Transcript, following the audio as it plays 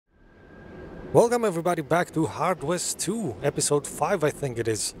Welcome everybody back to Hard West 2, episode 5 I think it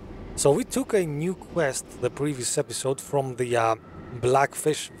is. So we took a new quest the previous episode from the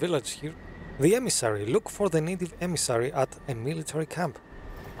Blackfish village here. The emissary. Look for the native emissary at a military camp.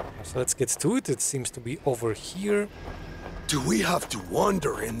 So let's get to it. It seems to be over here. Do we have to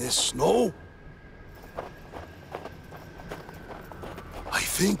wander in this snow? I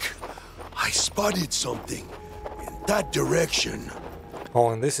think I spotted something in that direction.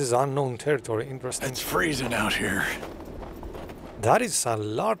 Oh, and this is unknown territory. Interesting. It's freezing out here. That is a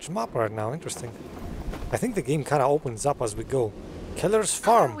large map right now. Interesting. I think the game kind of opens up as we go. Keller's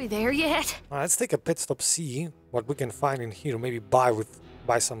farm. Are we there yet? Let's take a pit stop, see what we can find in here. Maybe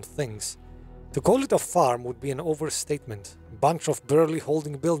buy some things. To call it a farm would be an overstatement. Bunch of barely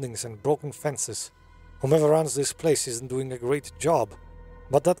holding buildings and broken fences. Whomever runs this place isn't doing a great job.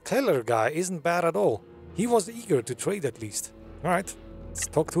 But that Keller guy isn't bad at all. He was eager to trade at least. Alright, let's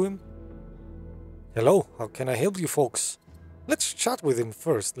talk to him. Hello, how can I help you folks? Let's chat with him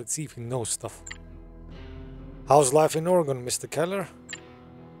first. Let's see if he knows stuff. How's life in Oregon, Mr. Keller?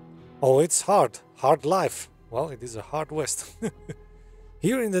 Oh, it's hard. Hard life. Well, it is a hard west.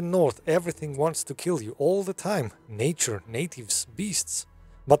 Here in the north, everything wants to kill you all the time. Nature, natives, beasts.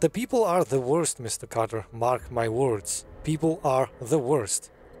 But the people are the worst, Mr. Carter. Mark my words. People are the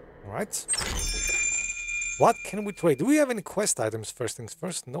worst. Alright. What can we trade? Do we have any quest items first things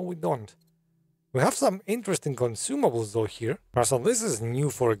first? No, we don't. We have some interesting consumables though here. So this is new,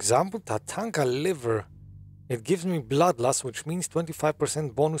 for example. Tatanka liver. It gives me bloodlust, which means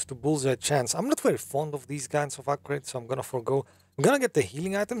 25% bonus to bullseye chance. I'm not very fond of these kinds of upgrades, so I'm gonna forgo. I'm gonna get the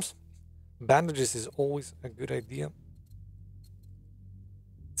healing items. Bandages is always a good idea.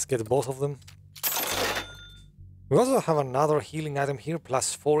 Let's get both of them. We also have another healing item here,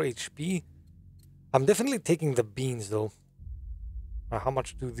 plus 4 HP. I'm definitely taking the beans though. How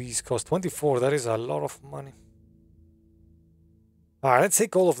much do these cost? 24, that is a lot of money. Alright, let's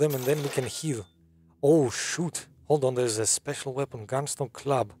take all of them and then we can heal. Oh shoot, hold on, there's a special weapon, Gunstone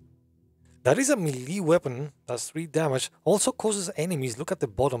Club. That is a melee weapon, does 3 damage, also causes enemies, look at the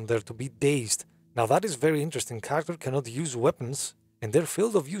bottom there, to be dazed. Now that is very interesting, character cannot use weapons, and their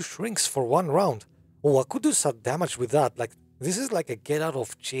field of view shrinks for 1 round. Oh, I could do some damage with that, like, this is like a get out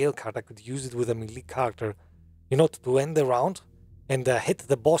of jail card, I could use it with a melee character. You know, to end the round, and hit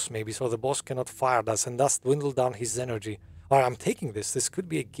the boss maybe, so the boss cannot fire us, and thus dwindle down his energy. Alright, I'm taking this, this could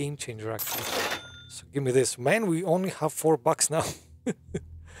be a game changer actually. So give me this. Man, we only have $4 now.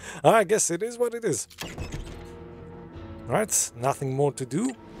 I guess it is what it is. Alright, nothing more to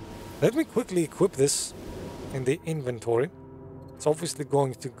do. Let me quickly equip this in the inventory. It's obviously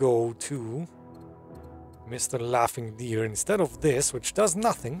going to go to Mr. Laughing Deer instead of this, which does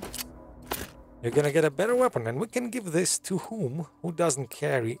nothing. You're gonna get a better weapon, and we can give this to whom? Who doesn't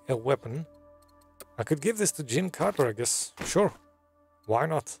carry a weapon? I could give this to Jim Carter, I guess. Sure. Why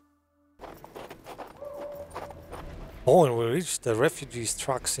not? Oh, and we reached the refugees'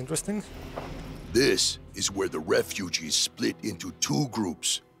 trucks. Interesting. This is where the refugees split into 2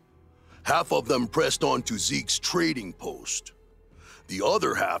 groups. Half of them pressed on to Zeke's trading post. The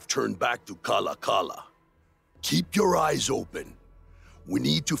other half turned back to Calla. Keep your eyes open. We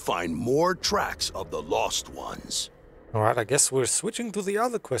need to find more tracks of the lost ones. Alright, I guess we're switching to the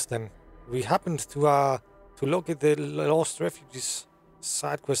other quest then. We happened to locate the lost refugees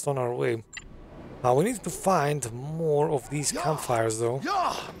side quest on our way. Now we need to find more of these campfires though.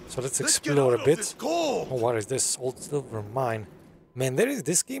 So let's explore a bit. Oh, what is this? Old silver mine. Man,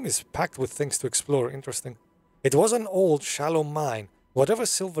 this game is packed with things to explore. Interesting. It was an old, shallow mine. Whatever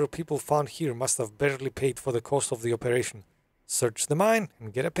silver people found here must have barely paid for the cost of the operation. Search the mine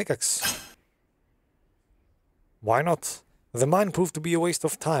and get a pickaxe. Why not? The mine proved to be a waste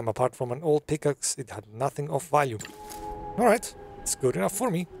of time. Apart from an old pickaxe, it had nothing of value. Alright, it's good enough for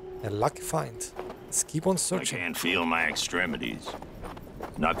me. A lucky find. Let's keep on searching. I can't feel my extremities.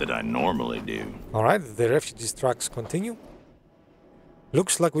 Not that I normally do. Alright, the refugees' tracks continue.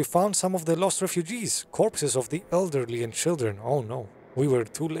 Looks like we found some of the lost refugees. Corpses of the elderly and children. Oh no, we were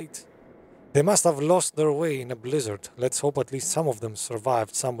too late. They must have lost their way in a blizzard. Let's hope at least some of them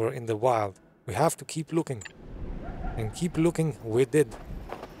survived somewhere in the wild. We have to keep looking. And keep looking, we did.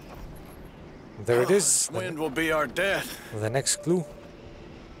 There it is. This wind will be our death. The next clue.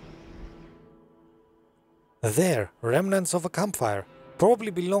 There, remnants of a campfire.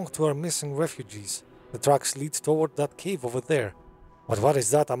 Probably belong to our missing refugees. The tracks lead toward that cave over there. But what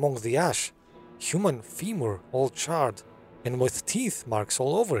is that among the ash? Human femur, all charred, and with teeth marks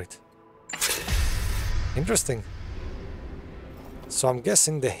all over it. Interesting. So I'm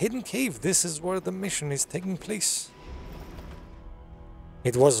guessing the hidden cave, this is where the mission is taking place.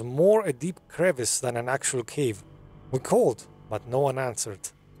 It was more a deep crevice than an actual cave. We called, but no one answered,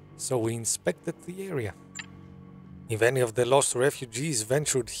 so we inspected the area. If any of the lost refugees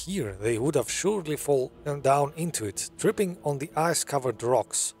ventured here, they would have surely fallen down into it, tripping on the ice-covered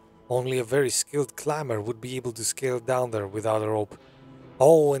rocks. Only a very skilled climber would be able to scale down there without a rope.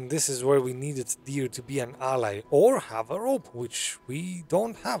 Oh, and this is where we needed Deer to be an ally, or have a rope, which we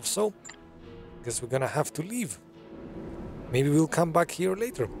don't have, so guess we're gonna have to leave. Maybe we'll come back here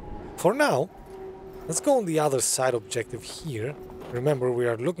later. For now, let's go on the other side objective here. Remember, we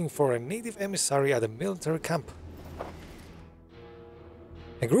are looking for a native emissary at a military camp.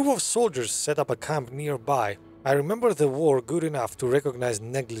 A group of soldiers set up a camp nearby. I remember the war good enough to recognize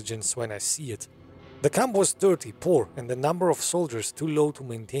negligence when I see it. The camp was dirty, poor, and the number of soldiers too low to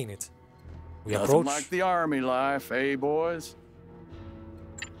maintain it. We approach. Nothing like the army life, eh, boys?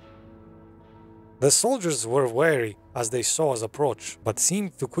 The soldiers were wary as they saw us approach, but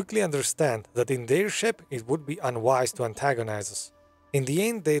seemed to quickly understand that in their ship it would be unwise to antagonize us. In the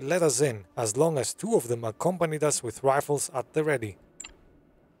end, they let us in, as long as 2 of them accompanied us with rifles at the ready.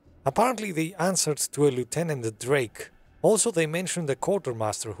 Apparently they answered to a Lieutenant Drake. Also they mentioned a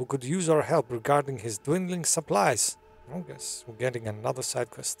quartermaster who could use our help regarding his dwindling supplies. I guess we're getting another side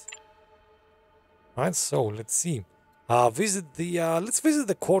quest. Alright, so let's see. Let's visit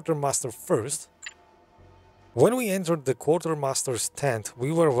the quartermaster first. When we entered the quartermaster's tent,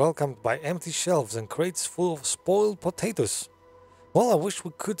 we were welcomed by empty shelves and crates full of spoiled potatoes. Well, I wish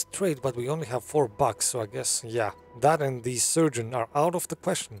we could trade, but we only have $4, so I guess, yeah, that and the surgeon are out of the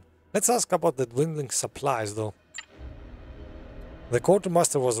question. Let's ask about the dwindling supplies, though. The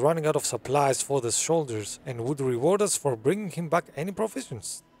quartermaster was running out of supplies for the soldiers and would reward us for bringing him back any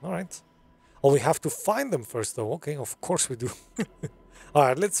provisions. Alright. Oh, we have to find them first, though. Okay, of course we do.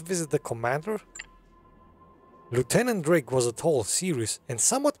 Alright, let's visit the commander. Lieutenant Drake was a tall, serious, and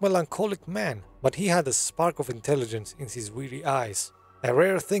somewhat melancholic man, but he had a spark of intelligence in his weary eyes, a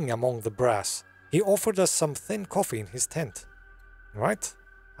rare thing among the brass. He offered us some thin coffee in his tent. Right?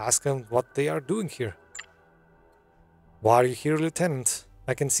 Ask them what they are doing here. Why are you here, Lieutenant?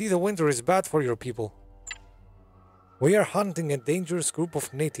 I can see the winter is bad for your people. We are hunting a dangerous group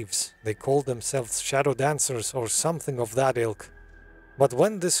of natives. They call themselves shadow dancers or something of that ilk. But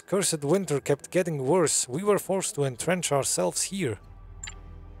when this cursed winter kept getting worse, we were forced to entrench ourselves here.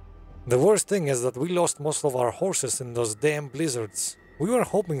 The worst thing is that we lost most of our horses in those damn blizzards. We were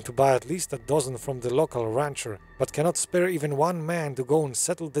hoping to buy at least a dozen from the local rancher, but cannot spare even 1 man to go and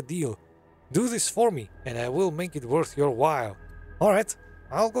settle the deal. Do this for me, and I will make it worth your while. Alright,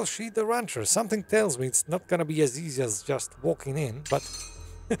 I'll go see the rancher. Something tells me it's not gonna be as easy as just walking in, but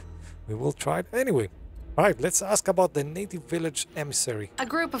we will try it anyway. Alright, let's ask about the native village emissary. A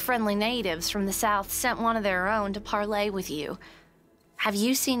group of friendly natives from the south sent one of their own to parley with you. Have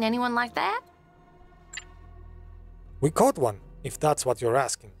you seen anyone like that? We caught one, if that's what you're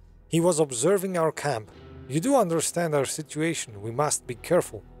asking. He was observing our camp. You do understand our situation, we must be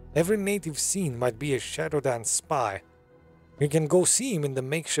careful. Every native seen might be a shadow dance spy. You can go see him in the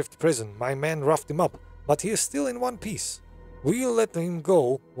makeshift prison. My man roughed him up, but he is still in one piece. We'll let him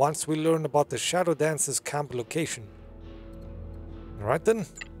go once we learn about the Shadow Dance's camp location. Alright then.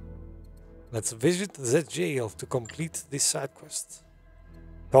 Let's visit the jail to complete this side quest.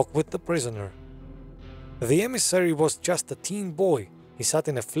 Talk with the prisoner. The emissary was just a teen boy. He sat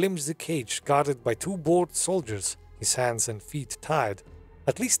in a flimsy cage guarded by 2 bored soldiers, his hands and feet tied.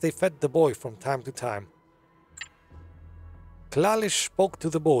 At least they fed the boy from time to time. Calla spoke to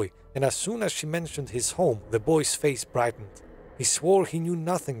the boy, and as soon as she mentioned his home, the boy's face brightened. He swore he knew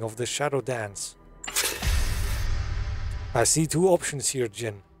nothing of the shadow dance. I see 2 options here,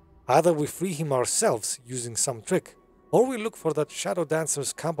 Jin. Either we free him ourselves using some trick, or we look for that shadow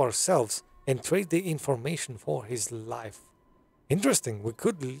dancer's camp ourselves and trade the information for his life. Interesting, we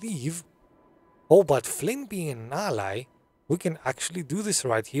could leave. Oh, but Flynn being an ally, we can actually do this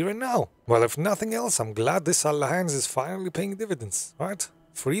right here and now. Well, if nothing else, I'm glad this alliance is finally paying dividends. Right?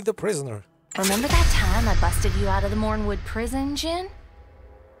 Free the prisoner. Remember that time I busted you out of the Mornwood prison, Jin?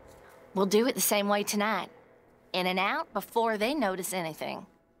 We'll do it the same way tonight. In and out before they notice anything.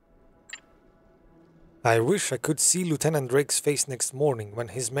 I wish I could see Lieutenant Drake's face next morning when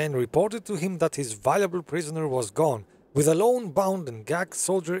his men reported to him that his valuable prisoner was gone, with a lone bound and gagged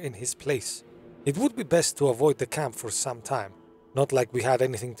soldier in his place. It would be best to avoid the camp for some time. Not like we had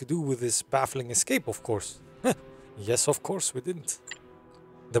anything to do with this baffling escape, of course. Yes, of course we didn't.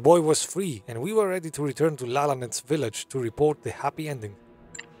 The boy was free, and we were ready to return to Lalanet's village to report the happy ending.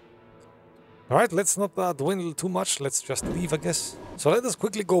 Alright, let's not dwindle too much, let's just leave, I guess. So let us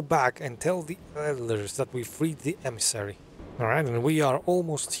quickly go back and tell the elders that we freed the emissary. Alright, and we are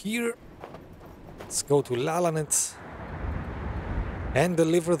almost here. Let's go to Lalanet and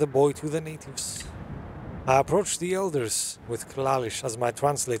deliver the boy to the natives. I approach the elders with Klalish as my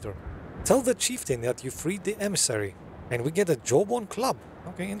translator. Tell the chieftain that you freed the emissary, and we get a Jawbone club.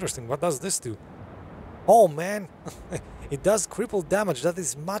 Okay, interesting. What does this do? Oh man, it does cripple damage. That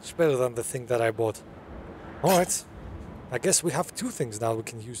is much better than the thing that I bought. Alright, I guess we have two things now we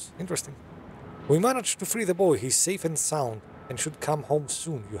can use. Interesting. We managed to free the boy. He's safe and sound and should come home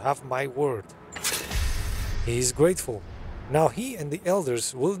soon. You have my word. He is grateful. Now he and the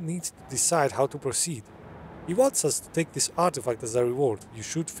elders will need to decide how to proceed. He wants us to take this artifact as a reward. You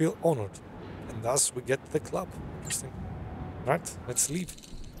should feel honored. And thus we get the club. Interesting. Right, let's leave.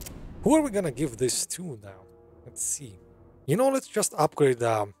 Who are we gonna give this to now? Let's see. You know, let's just upgrade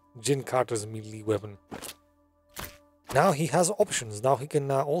Jin Carter's melee weapon. Now he has options. Now he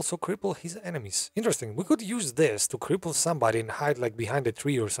can also cripple his enemies. Interesting. We could use this to cripple somebody and hide like behind a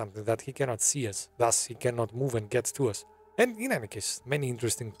tree or something that he cannot see us. Thus he cannot move and get to us. And in any case, many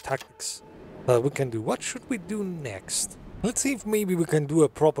interesting tactics that we can do. What should we do next? Let's see if maybe we can do a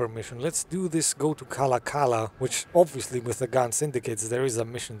proper mission. Let's do this go to Calla, which obviously with the guns indicates there is a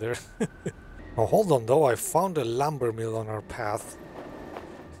mission there. Oh, hold on though, I found a lumber mill on our path.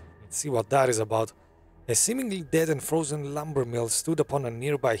 Let's see what that is about. A seemingly dead and frozen lumber mill stood upon a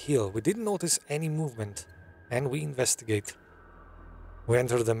nearby hill. We didn't notice any movement, and we investigate. We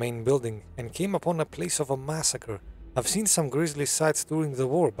entered the main building and came upon a place of a massacre. I've seen some grisly sights during the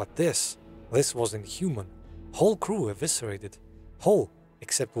war, but this was inhuman. Whole crew eviscerated. Whole,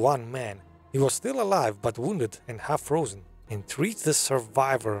 except one man. He was still alive, but wounded and half frozen. Entreat the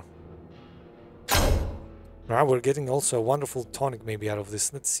survivor. Now we're getting also a wonderful tonic maybe out of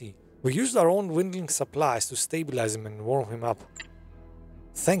this. Let's see. We used our own dwindling supplies to stabilize him and warm him up.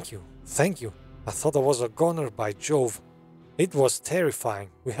 Thank you, thank you. I thought I was a goner, by Jove. It was terrifying.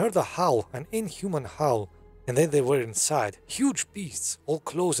 We heard a howl, an inhuman howl, and then they were inside. Huge beasts, all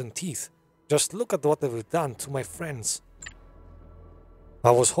claws and teeth. Just look at what they've done to my friends. I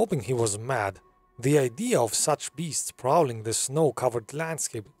was hoping he was mad. The idea of such beasts prowling the snow-covered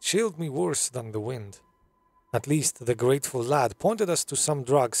landscape chilled me worse than the wind. At least the grateful lad pointed us to some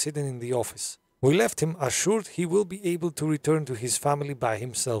drugs hidden in the office. We left him assured he will be able to return to his family by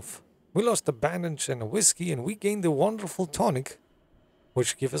himself. We lost a bandage and a whiskey, and we gained a wonderful tonic,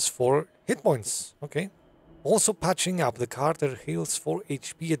 which gives us 4 hit points. Okay. Also patching up, the Carter heals 4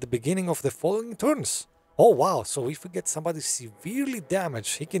 HP at the beginning of the following turns. Oh wow, so if we get somebody severely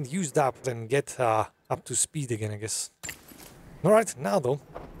damaged, he can use that and get up to speed again, I guess. Alright, now though,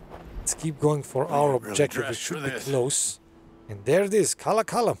 let's keep going for our objective. It should be close. And there it is, Calla.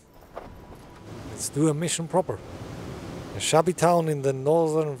 Let's do a mission proper. A shabby town in the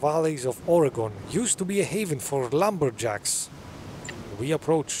northern valleys of Oregon used to be a haven for lumberjacks. We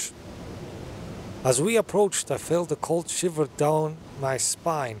approach. As we approached, I felt a cold shiver down my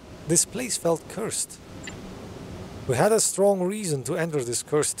spine. This place felt cursed. We had a strong reason to enter this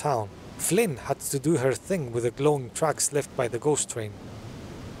cursed town. Flynn had to do her thing with the glowing tracks left by the ghost train.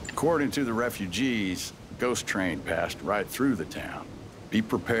 According to the refugees, the ghost train passed right through the town. Be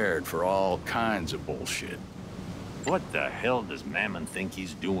prepared for all kinds of bullshit. What the hell does Mammon think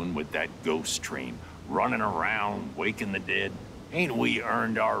he's doing with that ghost train? Running around, waking the dead? Ain't we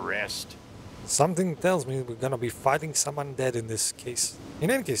earned our rest? Something tells me we're gonna be fighting some undead in this case. In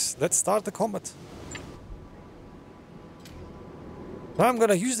any case, let's start the combat. Now I'm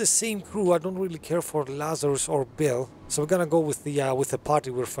gonna use the same crew. I don't really care for Lazarus or Bill, so we're gonna go with the party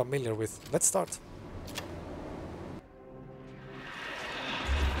we're familiar with. Let's start.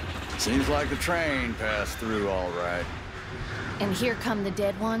 Seems like the train passed through all right. And here come the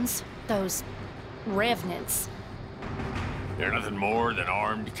dead ones, those revenants. They're nothing more than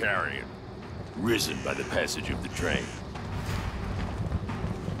armed carrion, risen by the passage of the train.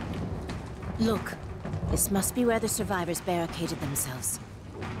 Look, this must be where the survivors barricaded themselves.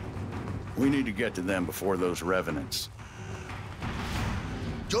 We need to get to them before those revenants.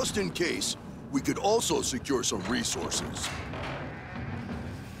 Just in case, we could also secure some resources.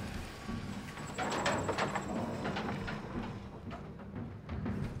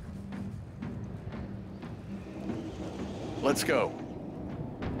 Let's go.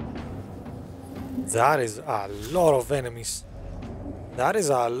 That is a lot of enemies. That is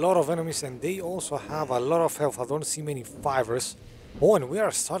a lot of enemies, and they also have a lot of health. I don't see many fivers. Oh, and we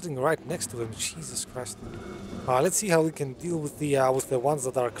are starting right next to them. Jesus Christ. Let's see how we can deal with the ones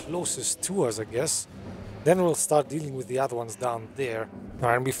that are closest to us, I guess. Then we'll start dealing with the other ones down there.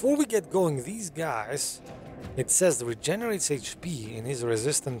 And before we get going, these guys, it says regenerates HP and is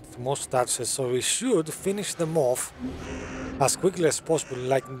resistant to most touches, so we should finish them off as quickly as possible,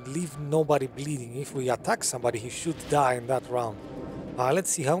 like leave nobody bleeding. If we attack somebody, he should die in that round. Let's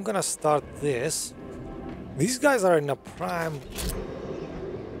see how I'm gonna start this. These guys are in a prime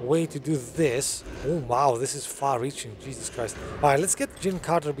way to do this. Oh wow, this is far-reaching, Jesus Christ. Alright, let's get Jin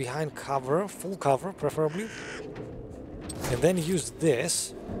Carter behind cover, full cover preferably, and then use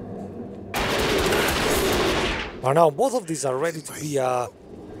this. Now both of these are ready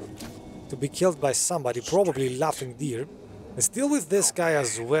to be killed by somebody, probably Laughing Deer. Let's deal with this guy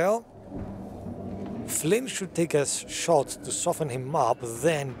as well. Flynn should take a shot to soften him up,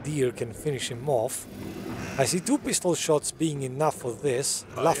 then Deer can finish him off. I see 2 pistol shots being enough for this.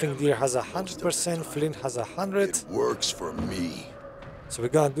 Laughing Deer has 100%, Flynn has 100. It works for me. So we're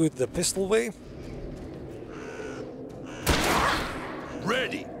gonna do it the pistol way.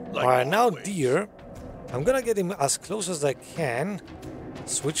 Ready. Like Alright, now always. Deer. I'm gonna get him as close as I can.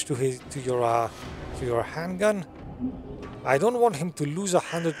 Switch to your handgun. I don't want him to lose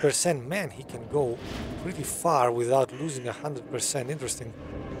 100%. Man, he can go pretty far without losing 100%. Interesting.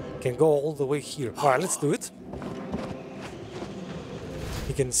 Can go all the way here. Alright, let's do it.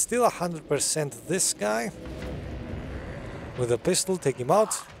 He can still 100% this guy. With a pistol, take him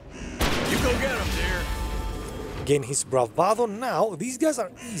out. You go get him, dear. Gain his bravado. Now, these guys are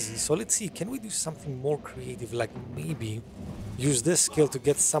easy, so let's see. Can we do something more creative, like maybe use this skill to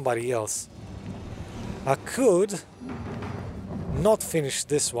get somebody else? I could not finish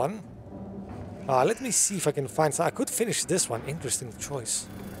this one. Let me see if I can find some. I could finish this one. Interesting choice.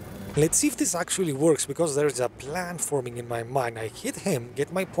 Let's see if this actually works, because there's a plan forming in my mind. I hit him,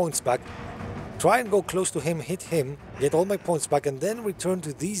 get my points back, try and go close to him, hit him, get all my points back, and then return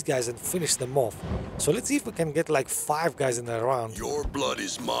to these guys and finish them off. So let's see if we can get like 5 guys in a round. Your blood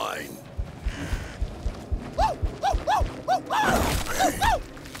is mine.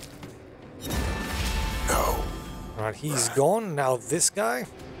 No. Alright, he's gone. Now this guy.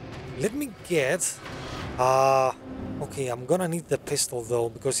 Let me get... okay, I'm gonna need the pistol though,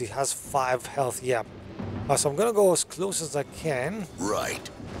 because he has 5 health, yeah. So I'm gonna go as close as I can. Right.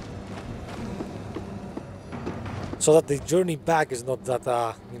 So that the journey back is not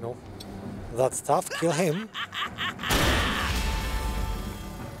that, you know, that tough. Kill him.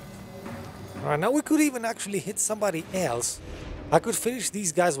 Alright, now we could even actually hit somebody else. I could finish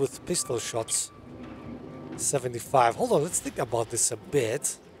these guys with pistol shots. 75. Hold on, let's think about this a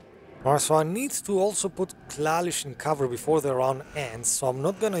bit. Alright, so I need to also put Clalish in cover before the round ends, so I'm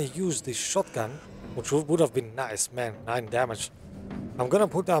not gonna use the shotgun, which would have been nice, man. 9 damage. I'm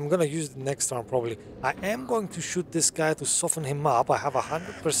gonna use it next round probably. I am going to shoot this guy to soften him up. I have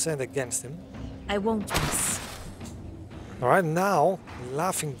 100% against him. I won't miss. Alright, now,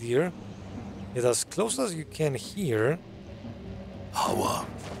 Laughing Deer. Get as close as you can here. Hawa.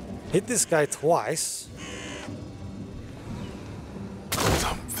 Hit this guy twice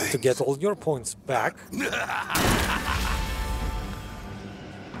to get all your points back.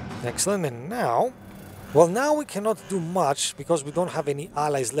 Excellent, and now... Well, now we cannot do much because we don't have any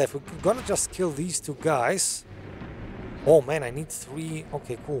allies left. We're gonna just kill these 2 guys. Oh man, I need 3.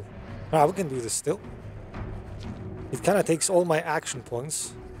 Okay, cool. Alright, we can do this still. It kind of takes all my action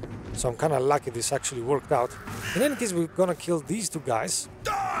points. So I'm kind of lucky this actually worked out. In any case, we're gonna kill these 2 guys.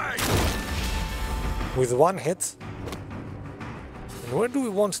 Die! With 1 hit. And where do we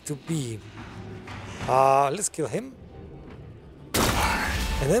want to be? Let's kill him.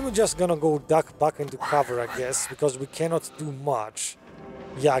 And then we're just gonna go duck back into cover, I guess, because we cannot do much.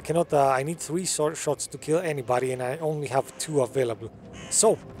 Yeah, I cannot, I need 3 shots to kill anybody, and I only have 2 available.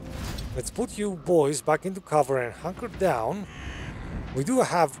 So, let's put you boys back into cover and hunker down. We do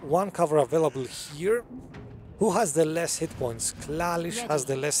have 1 cover available here. Who has the less hit points? Clalish has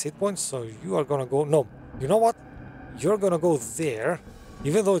the less hit points, so you are gonna go... No, you know what? You're gonna go there,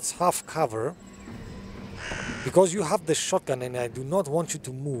 even though it's half cover. Because you have the shotgun and I do not want you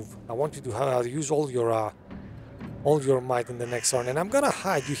to move. I want you to use all your might in the next round. And I'm gonna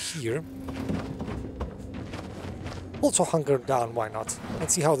hide you here. Also hunker down, why not?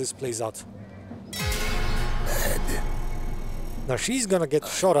 Let's see how this plays out. Now she's gonna get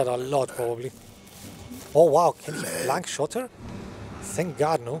shot at a lot probably. Oh wow, can he flank shot her? Thank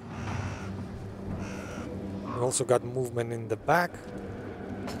God, no. We also got movement in the back.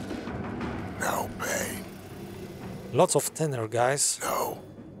 No pain. Lots of tenor, guys. No.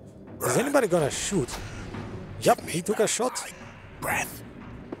 Is anybody gonna shoot? Yep, he took a shot. Breath.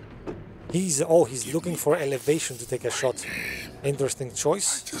 He's looking for elevation to take a shot. Interesting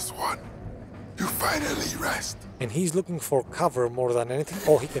choice. Just want to finally rest. And he's looking for cover more than anything.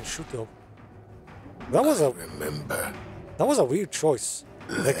 Oh, he can shoot though. That was a weird choice.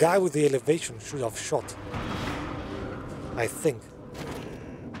 The guy with the elevation should have shot. I think.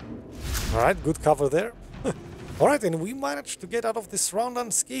 Alright, good cover there. Alright, and we managed to get out of this round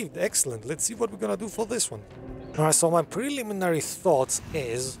unscathed. Excellent. Let's see what we're gonna do for this one. Alright, so my preliminary thoughts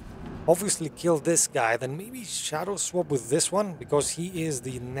is obviously kill this guy, then maybe shadow swap with this one, because he is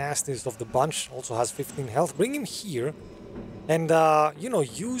the nastiest of the bunch, also has 15 health. Bring him here, and, you know,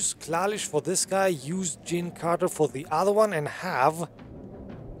 use Clalish for this guy, use Jin Carter for the other one, and have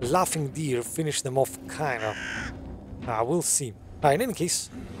Laughing Deer finish them off, kinda. We'll see. In any case,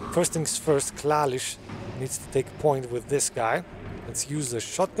 first things first, Clalish needs to take point with this guy. Let's use the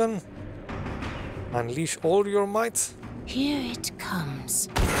shotgun. Unleash all your might. Here it comes.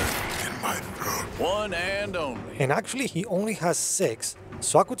 One and only. And actually, he only has 6,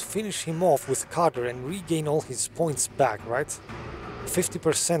 so I could finish him off with Carter and regain all his points back, right?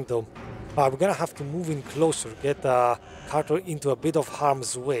 50% though. We're gonna have to move in closer, get Carter into a bit of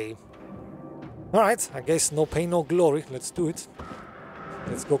harm's way. Alright, I guess no pain, no glory. Let's do it.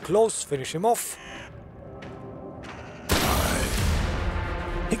 Let's go close, finish him off.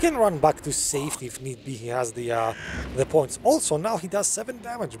 He can run back to safety if need be, he has the points. Also, now he does 7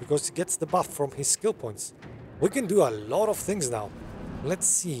 damage because he gets the buff from his skill points. We can do a lot of things now. Let's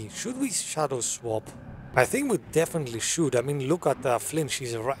see, should we shadow swap? I think we definitely should. I mean, look at Flynn,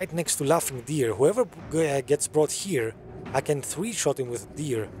 she's right next to Laughing Deer. Whoever gets brought here, I can 3-shot him with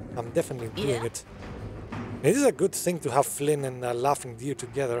Deer. I'm definitely doing it. It is a good thing to have Flynn and Laughing Deer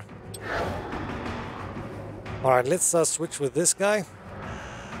together. Alright, let's switch with this guy.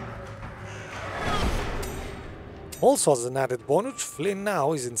 Also, as an added bonus, Flynn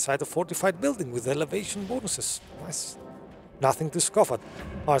now is inside a fortified building with elevation bonuses. Nice. Nothing to scoff at.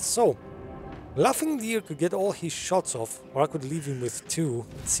 Alright, so Laughing Deer could get all his shots off, or I could leave him with 2.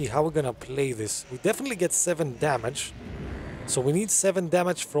 Let's see how we're gonna play this. We definitely get 7 damage. So we need 7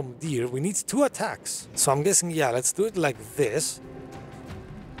 damage from Deer. We need 2 attacks. So I'm guessing, yeah, let's do it like this.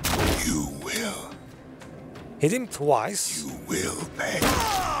 You will. Hit him twice. You will pay.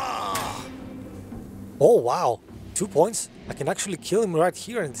 Oh, wow. 2 points. I can actually kill him right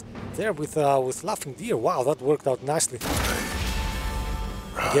here and there with Laughing Deer. Wow, that worked out nicely.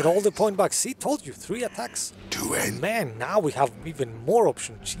 Get all the point back. See, told you, 3 attacks. Man, now we have even more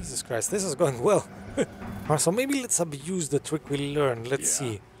options. Jesus Christ, this is going well. Alright, so maybe let's abuse the trick we learned. Let's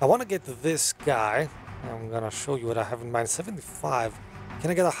see. I want to get this guy. I'm gonna show you what I have in mind. 75.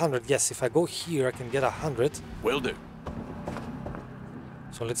 Can I get 100? Yes, if I go here, I can get 100. Will do.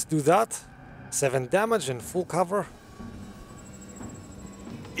 So let's do that. 7 damage and full cover.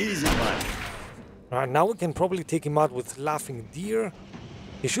 Easy money. Alright, now we can probably take him out with Laughing Deer.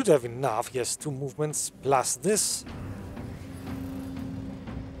 He should have enough. He has 2 movements plus this.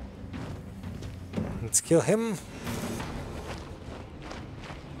 Let's kill him.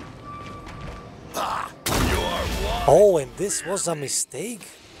 Oh, and this was a mistake.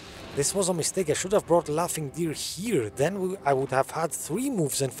 This was a mistake. I should have brought Laughing Deer here. Then I would have had 3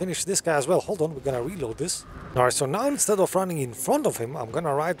 moves and finished this guy as well. Hold on, we're gonna reload this. Alright, so now instead of running in front of him, I'm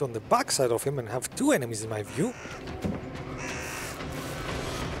gonna ride on the back side of him and have 2 enemies in my view.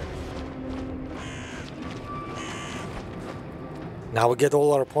 Now we get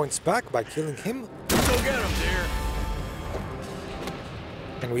all our points back by killing him. Go get him, dear.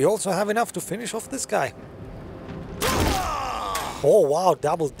 And we also have enough to finish off this guy. Oh wow,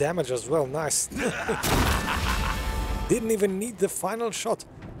 double damage as well, nice. Didn't even need the final shot.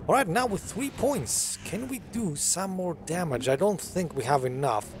 Alright, now with 3 points, can we do some more damage? I don't think we have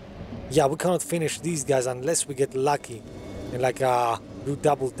enough. Yeah, we cannot finish these guys unless we get lucky and like do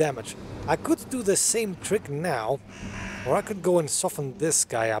double damage. I could do the same trick now, or I could go and soften this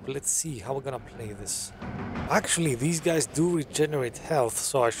guy up. Let's see how we're gonna play this. Actually, these guys do regenerate health,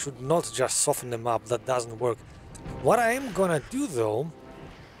 so I should not just soften them up. That doesn't work. What I am gonna do though,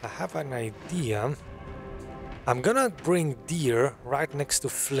 I have an idea. I'm gonna bring Deer right next to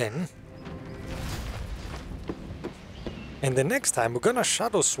Flynn. And the next time we're gonna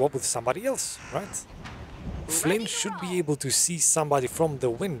shadow swap with somebody else, right? Flynn should be able to see somebody from the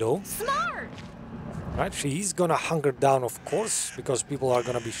window. Smart! Right, she's gonna hunker down, of course, because people are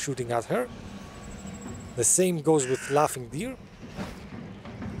gonna be shooting at her. The same goes with Laughing Deer.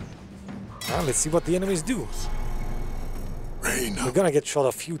 Now, let's see what the enemies do. We're gonna get shot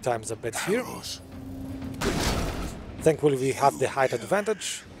a few times, I bet, here. Thankfully, we have the height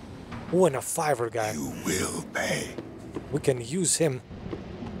advantage. Oh, and a 5er guy. You will pay. We can use him.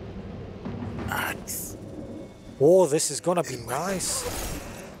 Oh, this is gonna be nice.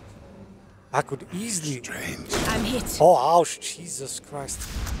 I could easily... I'm hit. Oh, ouch, Jesus Christ.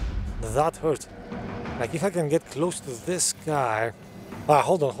 That hurt. Like, if I can get close to this guy...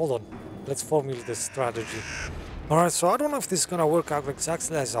 hold on. Let's formulate a strategy. Alright, so I don't know if this is gonna work out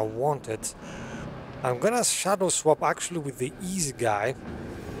exactly as I wanted. I'm gonna shadow swap actually with the easy guy.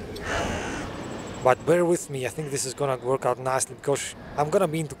 But bear with me, I think this is gonna work out nicely because I'm gonna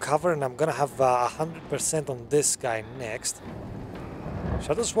be into cover and I'm gonna have 100% on this guy next.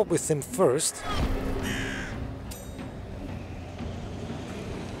 Shadow swap with him first.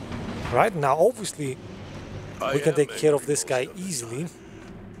 Right now, obviously, we can take care of this guy easily.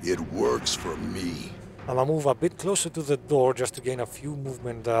 It works for me. I'm gonna move a bit closer to the door just to gain a few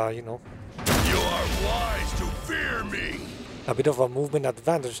movement, you know. You are wise to fear me. A bit of a movement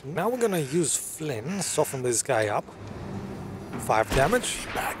advantage. Now we're gonna use Flynn, soften this guy up. 5 damage.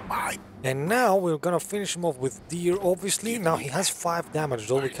 And now we're gonna finish him off with Deer, obviously. Now he has 5 damage,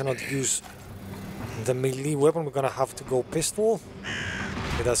 though we cannot use the melee weapon. We're gonna have to go pistol.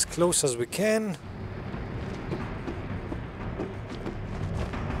 Get as close as we can.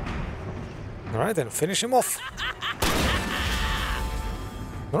 Alright, then finish him off.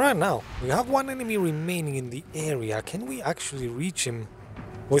 Alright, now, we have one enemy remaining in the area. Can we actually reach him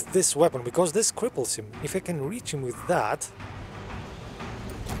with this weapon? Because this cripples him. If I can reach him with that,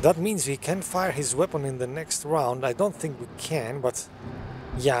 that means he can fire his weapon in the next round. I don't think we can, but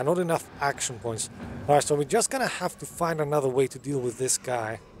yeah, not enough action points. Alright, so we're just gonna have to find another way to deal with this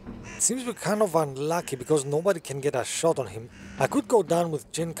guy. It seems we're kind of unlucky because nobody can get a shot on him. I could go down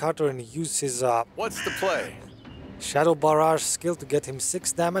with Jen Carter and use his What's the play? Shadow Barrage skill to get him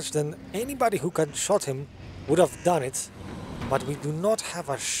 6 damage. Then anybody who can shot him would have done it. But we do not have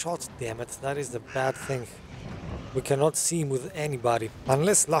a shot, damn it. That is the bad thing. We cannot see him with anybody.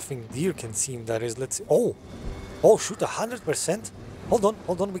 Unless Laughing Deer can see him, that is. Let's see. Oh! Oh, shoot, 100%?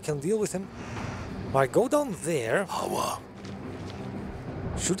 Hold on, we can deal with him. Alright, go down there.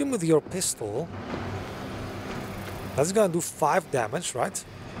 Shoot him with your pistol. That's gonna do 5 damage, right?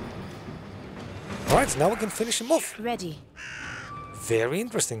 Alright, now we can finish him off. Ready. Very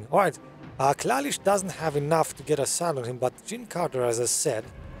interesting. Alright, Clalish doesn't have enough to get a sound on him, but Jin Carter, as I said,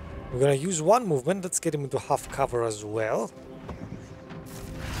 we're gonna use one movement. Let's get him into half cover as well.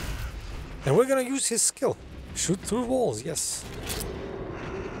 And we're gonna use his skill. Shoot through walls, yes.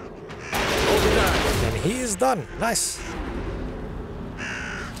 And he is done. Nice.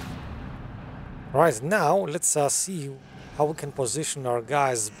 Right, now let's see how we can position our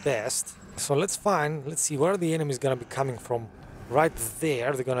guys best. So let's see where the enemy is gonna be coming from. Right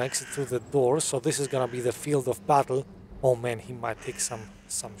there, they're gonna exit through the door, so this is gonna be the field of battle. Oh man, he might take some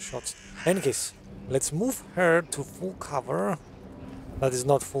shots. In any case, let's move her to full cover. That is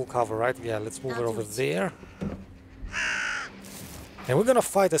not full cover, right? Yeah, let's move her over there. And we're gonna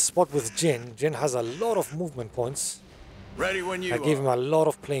fight a spot with Jin. Jin has a lot of movement points. Ready when you I gave him a lot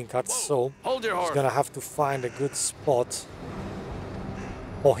of playing cards, so Hold your he's horse. gonna have to find a good spot.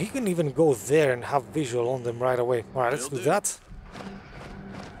 Oh, he can even go there and have visual on them right away. Alright, let's do that.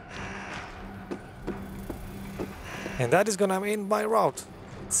 And that is gonna end my route.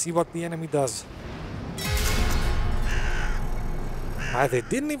 Let's see what the enemy does. They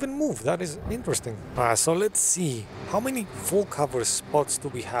didn't even move. That is interesting. So let's see. How many full cover spots do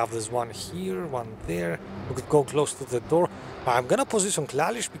we have? There's one here, one there. We could go close to the door. I'm gonna position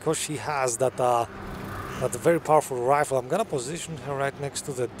Clalish because she has that very powerful rifle. I'm gonna position her right next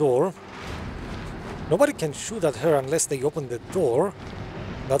to the door. Nobody can shoot at her unless they open the door.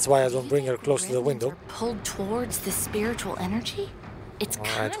 That's why I don't bring her close to the window. Pulled towards the spiritual energy? It's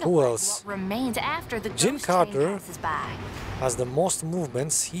kind of who like else? what remains after the Jim ghost train Carter passes by. has the most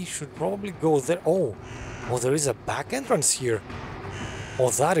movements. He should probably go there. Oh, there is a back entrance here.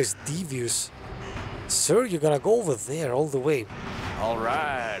 Oh, that is devious. Sir, you're gonna go over there all the way. All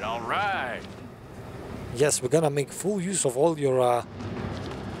right. Yes, we're gonna make full use of all your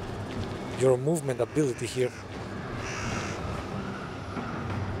movement ability here.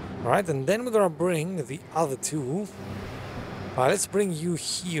 Alright, and then we're gonna bring the other two. Let's bring you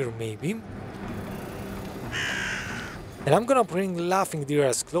here, maybe. And I'm gonna bring Laughing Deer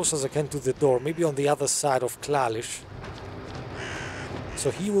as close as I can to the door, maybe on the other side of Clalish. So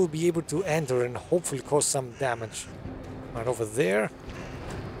he will be able to enter and hopefully cause some damage. Right over there.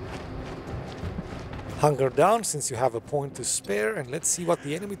 Hunker down since you have a point to spare, and let's see what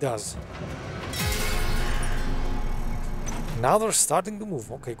the enemy does. Now they're starting to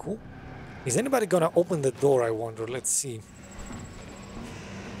move. Okay, cool. Is anybody gonna open the door, I wonder? Let's see.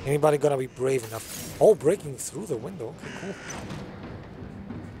 Anybody gonna be brave enough? Oh, breaking through the window. Okay, cool.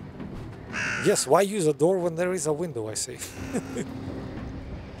 Yes, why use a door when there is a window, I say.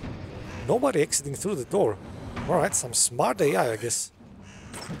 Nobody exiting through the door. Alright, some smart AI, I guess.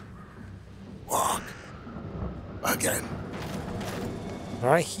 Walk. Again.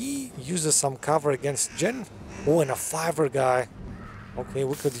 Alright, he uses some cover against Jen. Oh, and a 5er guy. Okay,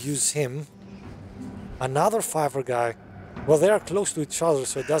 we could use him. Another 5er guy. Well, they are close to each other,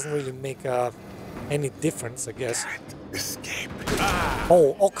 so it doesn't really make any difference, I guess. Escape.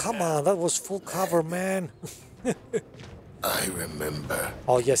 Oh, come on, that was full cover, man. I remember.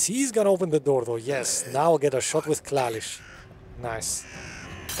 Oh, yes, he's gonna open the door, though. Yes, now I'll get a shot with Clalish. Nice.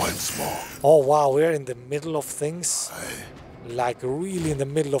 Once more. Oh, wow, we're in the middle of things. Like, really in the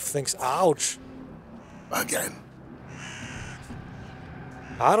middle of things. Ouch. Again.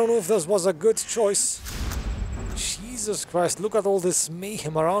 I don't know if this was a good choice. Jesus Christ, look at all this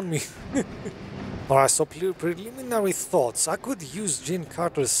mayhem around me. Alright, so preliminary thoughts. I could use Jin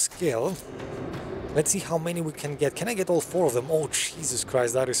Carter's skill. Let's see how many we can get. Can I get all 4 of them? Oh, Jesus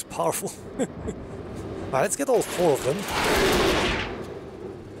Christ, that is powerful. Alright, let's get all 4 of them.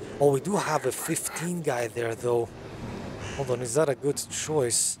 Oh, we do have a 15 guy there, though. Hold on, is that a good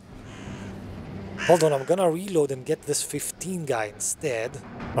choice? Hold on, I'm gonna reload and get this 15 guy instead.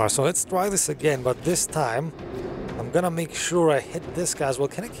 Alright, so let's try this again, but this time I'm gonna make sure I hit this guy as well.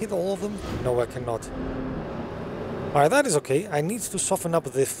 Can I hit all of them? No, I cannot. Alright, that is okay. I need to soften up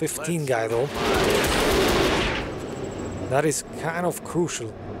the 15 guy, though. That is kind of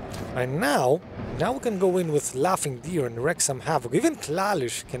crucial. And now we can go in with Laughing Deer and wreak some havoc. Even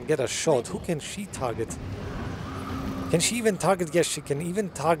Clalish can get a shot. Who can she target? Can she even target? Yes, she can even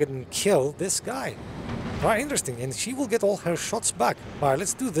target and kill this guy. Alright, interesting. And she will get all her shots back. Alright,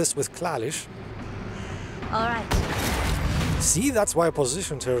 let's do this with Clalish. Alright. See, that's why I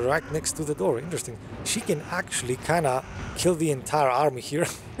positioned her right next to the door. Interesting. She can actually kind of kill the entire army here.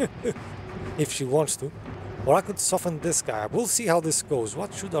 If she wants to. Or I could soften this guy. We'll see how this goes.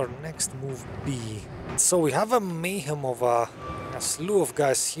 What should our next move be? So we have a mayhem of a slew of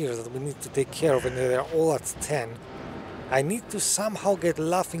guys here that we need to take care of, and they're all at 10. I need to somehow get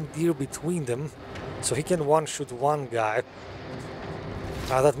Laughing Deer between them, so he can one-shoot one guy.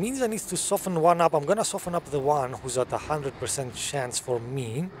 That means I need to soften one up. I'm gonna soften up the one who's at 100% chance for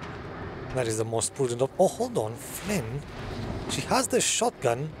me. That is the most prudent of... Oh, hold on. Flynn. She has the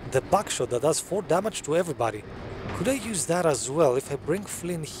shotgun, the buckshot that does 4 damage to everybody. Could I use that as well if I bring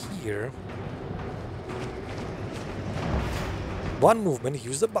Flynn here? One movement,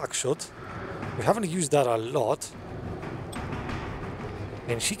 use the buckshot. We haven't used that a lot.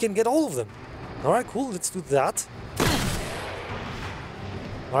 And she can get all of them. Alright, cool, let's do that.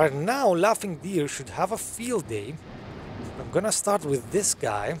 Alright, now Laughing Deer should have a field day. I'm gonna start with this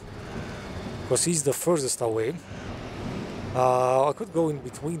guy, because he's the furthest away. I could go in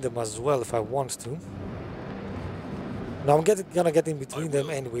between them as well if I want to. Now I'm gonna get in between them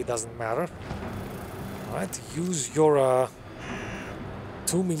anyway, doesn't matter. Alright, use your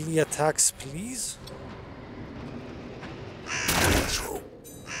 2 melee attacks, please.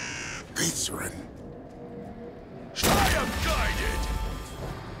 I am guided.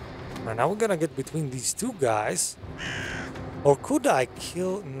 And now we're gonna get between these 2 guys. Or could I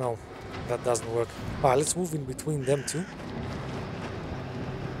kill... No, that doesn't work. Alright, let's move in between them 2.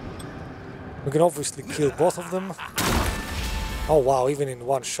 We can obviously kill both of them. Oh wow, even in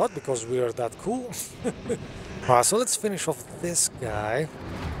one shot, because we are that cool. Alright, so let's finish off this guy.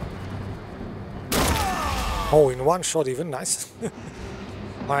 Oh, in one shot even, nice.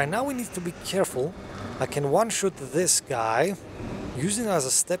 Alright, now we need to be careful. I can one-shot this guy, using it as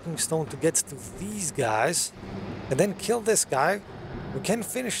a stepping stone to get to these guys, and then kill this guy. We can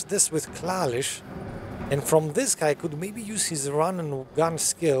finish this with Clalish, and from this guy I could maybe use his run and gun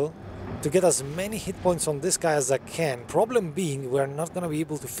skill to get as many hit points on this guy as I can. Problem being, we're not gonna be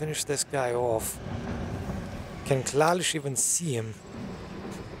able to finish this guy off. Can Clalish even see him?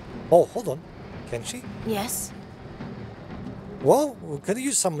 Oh, hold on. Can she? Yes. Well, we could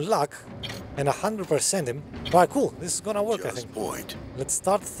use some luck and 100% him. Alright, cool. This is gonna work, I think. Point. Let's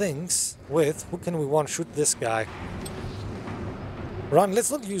start things with... Who can we one-shoot this guy? Run, let's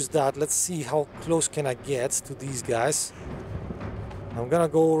not use that. Let's see how close can I get to these guys. I'm gonna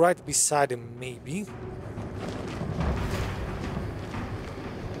go right beside him, maybe.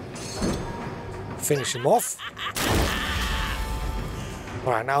 Finish him off.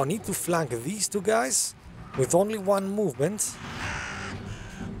 Alright, now I need to flank these 2 guys with only one movement.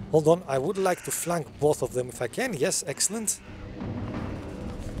 Hold on, I would like to flank both of them if I can. Yes, excellent.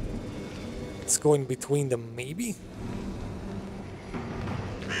 Let's go in between them, maybe.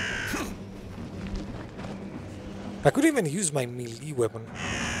 I could even use my melee weapon.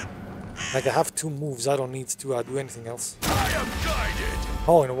 Like, I have 2 moves, I don't need to do anything else. I am guided.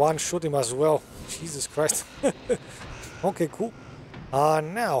 Oh, and one shot him as well. Jesus Christ. Okay, cool.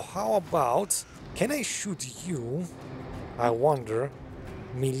 Now, how about... Can I shoot you? I wonder.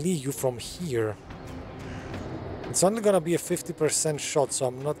 Melee you from here. It's only gonna be a 50% shot, so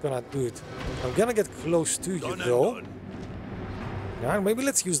I'm not gonna do it. I'm gonna get close to you, though. Yeah, maybe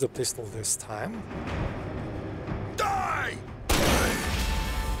let's use the pistol this time. Die!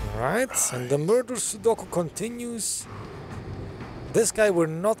 Alright, and the murder Sudoku continues. This guy we're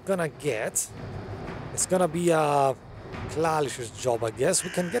not gonna get. It's gonna be Klalish's job, I guess. We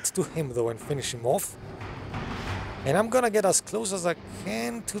can get to him, though, and finish him off. And I'm gonna get as close as I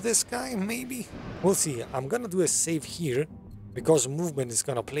can to this guy, maybe? We'll see. I'm gonna do a save here, because movement is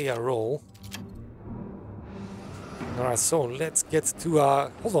gonna play a role. Alright, so let's get to,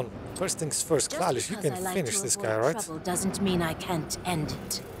 hold on. First things first, Clalish, you can finish this guy, right? Doesn't mean I can't end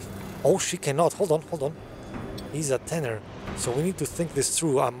it. Oh, she cannot. Hold on, hold on. He's a tenor, so we need to think this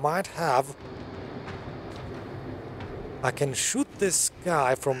through. I might have... I can shoot this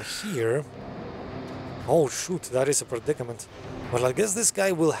guy from here. Oh shoot, that is a predicament. Well, I guess this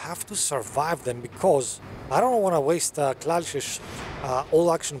guy will have to survive then, because I don't want to waste Klalish's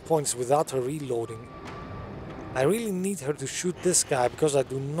all action points without her reloading. I really need her to shoot this guy, because I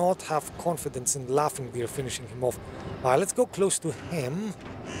do not have confidence in Laughing Deer finishing him off. Alright, let's go close to him.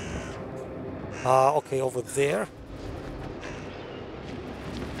 Okay, over there.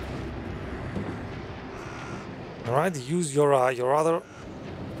 Alright, use your other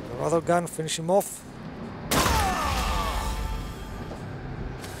gun, finish him off.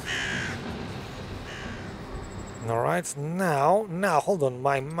 Alright, now, hold on,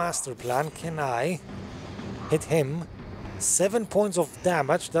 my master plan, can I hit him? 7 points of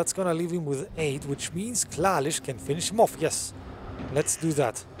damage, that's gonna leave him with 8, which means Klalish can finish him off, yes. Let's do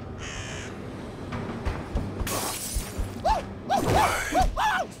that.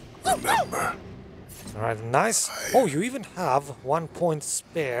 Remember. Alright, nice. Oh, you even have 1 point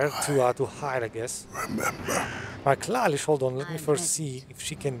spare to hide, I guess. Remember. Alright, Klalish, hold on, let me first see if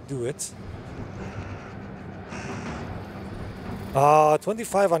she can do it.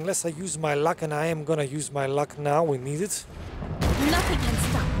 25 unless I use my luck, and I am gonna use my luck now, we need it. Nothing can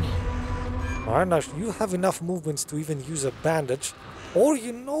stop me. Alright, now you have enough movements to even use a bandage. Or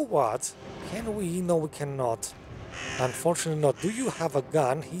you know what? Can we? No, we cannot. Unfortunately not. Do you have a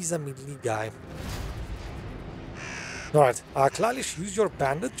gun? He's a melee guy. Alright, Klalish, use your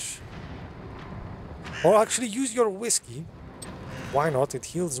bandage. Or actually use your whiskey. Why not? It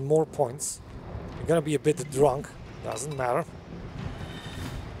heals more points. You're gonna be a bit drunk. Doesn't matter.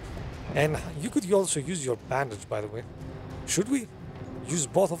 And you could also use your bandage, by the way. Should we use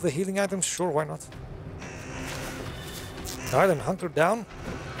both of the healing items? Sure, why not? Alright, then hunker down.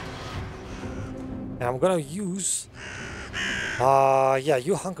 And I'm gonna use... yeah,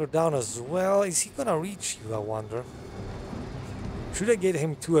 you hunker down as well. Is he gonna reach you, I wonder? Should I get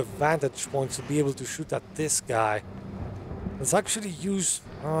him to a vantage point to be able to shoot at this guy? Let's actually use...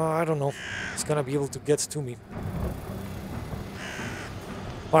 I don't know. He's gonna be able to get to me.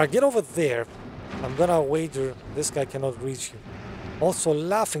 Alright, get over there. I'm gonna wager this guy cannot reach you. Also,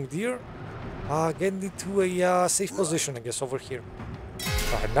 Laughing Deer. Get into a safe position, I guess, over here.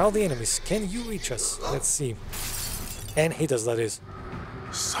 Alright, now the enemies. Can you reach us? Let's see. And hit us, that is.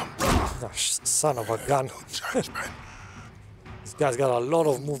 Oh, son of a gun. This guy's got a lot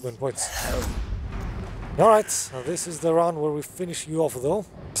of movement points. Alright, so this is the round where we finish you off, though.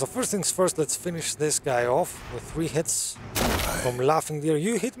 So first things first, let's finish this guy off with 3 hits from Laughing Deer.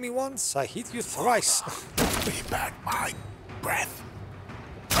 You hit me once, I hit you thrice. Be back my breath.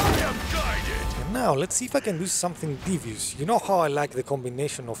 I am guided. And now, let's see if I can do something devious. You know how I like the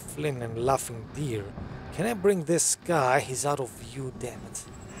combination of Flynn and Laughing Deer. Can I bring this guy? He's out of view, damn it.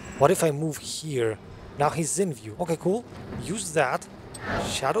 What if I move here? Now he's in view. Okay, cool. Use that.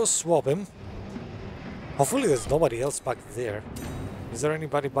 Shadow swap him. Hopefully there's nobody else back there. Is there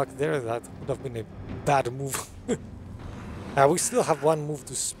anybody back there? That would have been a bad move. We still have 1 move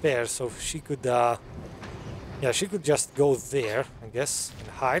to spare, so she could... yeah, she could just go there, I guess, and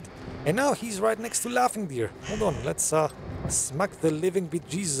hide. And now he's right next to Laughing Deer. Hold on, let's smack the living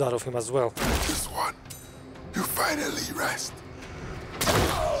bejesus out of him as well. This one. You finally rest.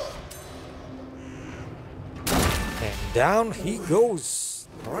 And down he goes.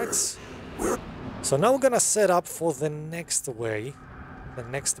 Alright. So now we're gonna set up for the next way. The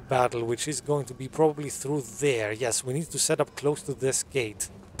next battle, which is going to be probably through there. Yes, we need to set up close to this gate.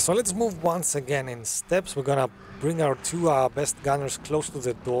 So let's move once again in steps. We're gonna bring our 2 best gunners close to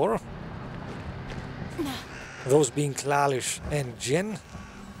the door. Those being Klalish and Jin.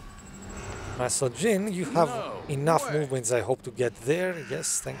 So Jin, you have enough movements, I hope, to get there.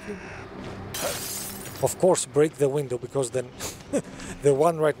 Yes, thank you. Of course, break the window, because then the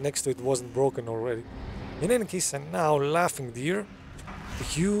one right next to it wasn't broken already. In any case, and now Laughing Deer.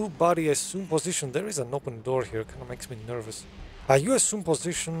 You, buddy, assume position. There is an open door here. Kind of makes me nervous. You assume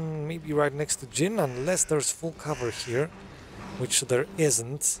position maybe right next to Jin, unless there's full cover here, which there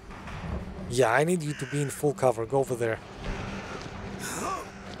isn't. Yeah, I need you to be in full cover. Go over there.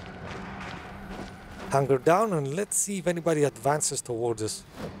 Hunker down and let's see if anybody advances towards us.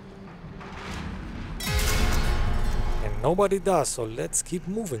 And nobody does, so let's keep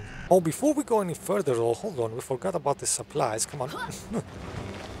moving. Oh, before we go any further though, hold on, we forgot about the supplies. Come on.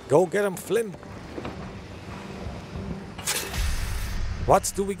 Go get them, Flynn.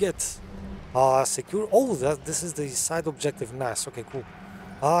 What do we get? Secure. Oh, this is the side objective. Nice. Okay, cool.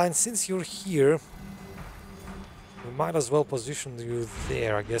 And since you're here, we might as well position you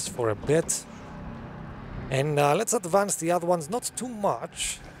there, I guess, for a bit. And let's advance the other ones, not too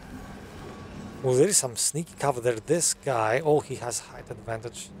much. Oh, there is some sneaky cover there. This guy, oh, he has height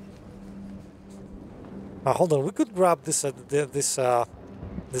advantage. Hold on, we could grab this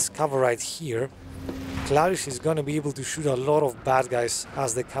this cover right here. Clarish is gonna be able to shoot a lot of bad guys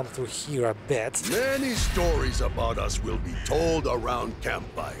as they come through here, I bet. Many stories about us will be told around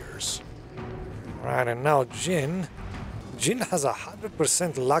campfires. Right, and now Jin. Jin has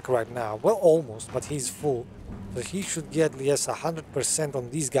 100% luck right now. Well, almost, but he's full. So he should get, yes, 100% on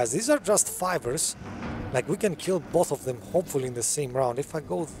these guys. These are just fivers. Like, we can kill both of them, hopefully, in the same round. If I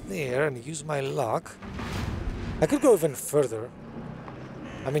go there and use my luck, I could go even further.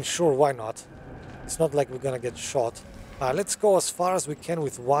 I mean, sure, why not? It's not like we're gonna get shot. Let's go as far as we can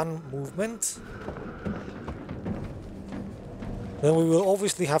with one movement. Then we will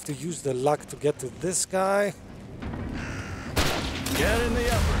obviously have to use the luck to get to this guy. Get in the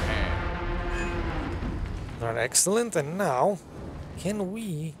upper hand. Alright, excellent. And now, can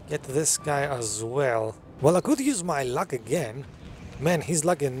we get this guy as well? Well, I could use my luck again. Man, his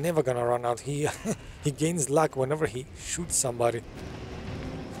luck is never gonna run out. He he gains luck whenever he shoots somebody.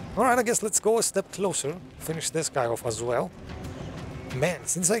 Alright, I guess let's go a step closer. Finish this guy off as well. Man,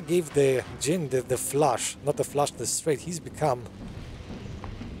 since I gave the Jin the flush, not the flush, the straight, he's become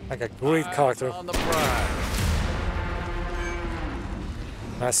like a great character. On the prize.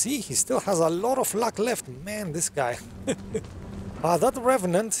 See, he still has a lot of luck left. Man, this guy. That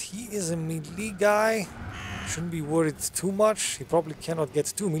Revenant, he is a melee guy. Shouldn't be worried too much. He probably cannot get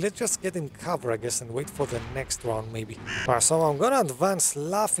to me. Let's just get in cover, I guess, and wait for the next round, maybe. So I'm gonna advance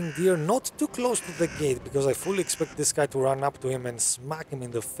Laughing Deer not too close to the gate, because I fully expect this guy to run up to him and smack him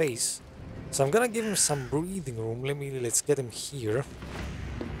in the face. So I'm gonna give him some breathing room. Let's get him here.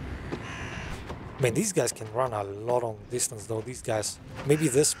 Man, these guys can run a lot on distance, though, these guys. Maybe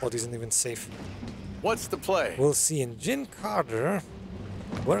this spot isn't even safe. What's the play? We'll see. In Jin Carter,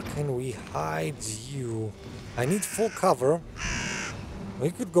 where can we hide you? I need full cover. We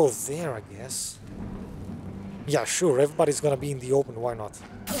could go there, I guess. Yeah, sure, everybody's gonna be in the open, why not?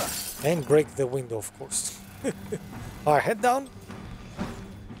 And break the window, of course. Alright, head down.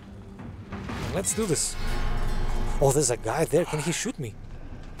 Let's do this. Oh, there's a guy there. Can he shoot me?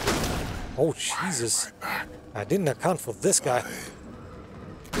 Oh, Jesus. I didn't account for this guy.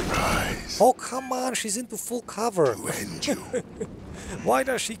 Oh, come on, she's into full cover. Why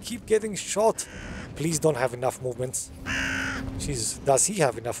does she keep getting shot? Please don't have enough movements. Jeez, does he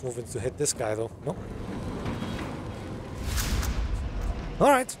have enough movements to hit this guy, though? No.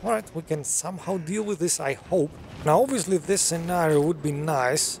 Alright, we can somehow deal with this, I hope. Now, obviously, this scenario would be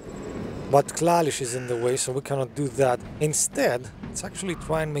nice, but Clalish is in the way, so we cannot do that. Instead, let's actually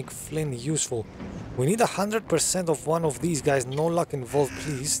try and make Flynn useful. We need 100% of one of these guys. No luck involved,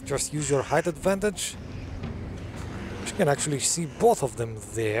 please. Just use your height advantage. You can actually see both of them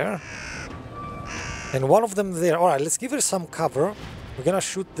there. And one of them there. Alright, let's give her some cover. We're gonna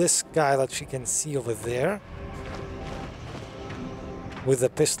shoot this guy that she can see over there. With the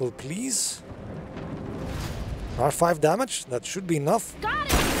pistol, please. Alright, 5 damage. That should be enough. Got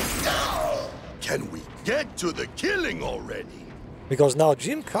it! Can we get to the killing already? Because now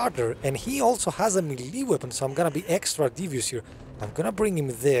Jin Carter, and he also has a melee weapon, so I'm gonna be extra devious here. I'm gonna bring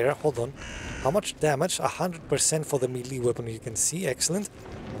him there. Hold on. How much damage? 100% for the melee weapon, you can see. Excellent.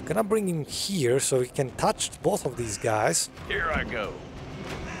 I'm gonna bring him here so he can touch both of these guys. Here I go.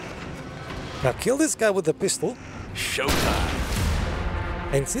 Now kill this guy with the pistol. Showtime.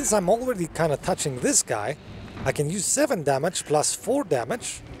 And since I'm already kind of touching this guy, I can use 7 damage plus 4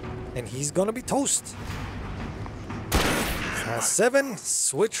 damage, and he's gonna be toast. 7,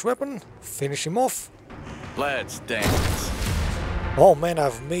 switch weapon, finish him off. Let's dance. Oh man,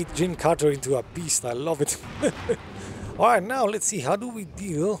 I've made Jin Carter into a beast, I love it. Alright, now let's see, how do we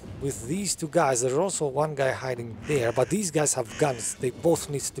deal with these two guys? There's also one guy hiding there, but these guys have guns. They both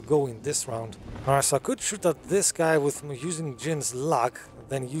need to go in this round. Alright, so I could shoot at this guy with using Jin's luck,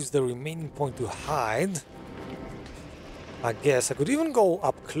 then use the remaining point to hide. I guess I could even go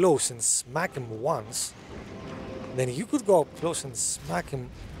up close and smack him once. Then you could go up close and smack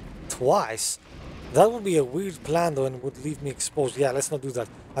him twice. That would be a weird plan though and would leave me exposed. Yeah, let's not do that.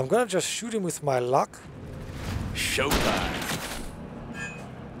 I'm gonna just shoot him with my luck. Showtime.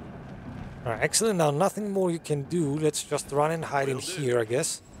 Alright, excellent. Now nothing more you can do. Let's just run and hide in here, I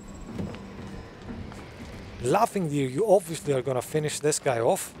guess. Laughing deer, you obviously are gonna finish this guy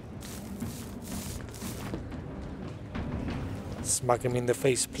off. Smack him in the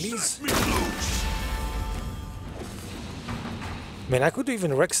face, please. Man, I could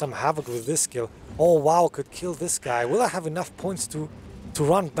even wreak some havoc with this skill. Oh wow, could kill this guy. Will I have enough points to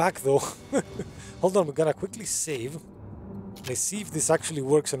run back though? Hold on, we're gonna quickly save. Let's see if this actually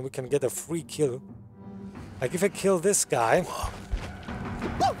works and we can get a free kill. Like if I kill this guy.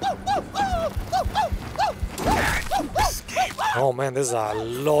 Oh man, there's a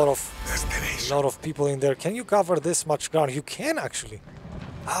lot of people in there. Can you cover this much ground? You can actually.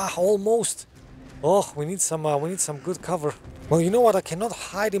 Ah, almost. Oh, we need some good cover. Well, you know what? I cannot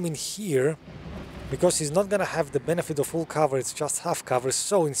hide him in here because he's not gonna have the benefit of full cover. It's just half cover.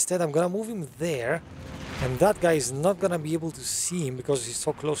 So instead, I'm gonna move him there, and that guy is not gonna be able to see him because he's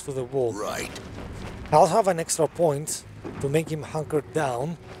so close to the wall. Right. I'll have an extra point to make him hunker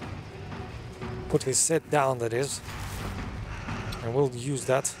down. Put his set down, that is. And we'll use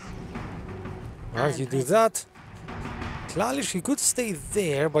that. Alright, you do that. Clalish, you could stay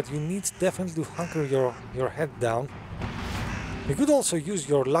there, but you need definitely to hunker your head down. You could also use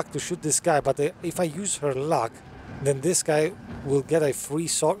your luck to shoot this guy, but if I use her luck, then this guy will get a free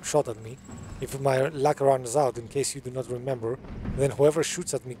shot at me. If my luck runs out, in case you do not remember, then whoever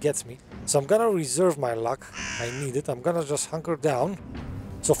shoots at me gets me. So I'm gonna reserve my luck. I need it. I'm gonna just hunker down.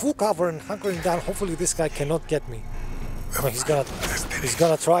 So full cover and hunkering down. Hopefully this guy cannot get me. Oh, he's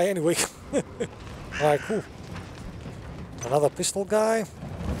gonna try anyway. Alright, cool. Another pistol guy.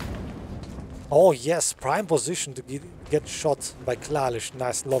 Oh yes, prime position to get shot by Clalish.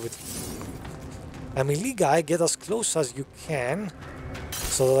 Nice, love it. A melee guy, get as close as you can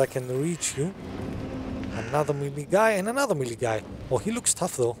so that I can reach you. Another melee guy and another melee guy. Oh, he looks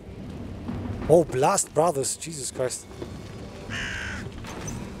tough though. Oh, Blast Brothers, Jesus Christ.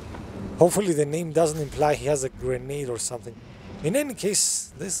 Hopefully the name doesn't imply he has a grenade or something. In any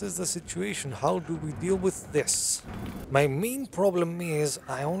case, this is the situation. How do we deal with this? My main problem is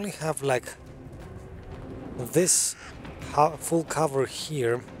I only have like this full cover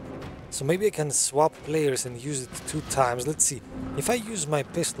here. So maybe I can swap players and use it 2 times. Let's see. If I use my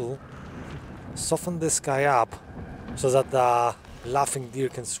pistol, soften this guy up so that the laughing deer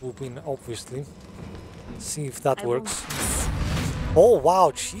can swoop in, obviously. See if that works. Oh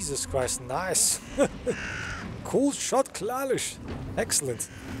wow, Jesus Christ, nice. Cool shot, Clalish. Excellent.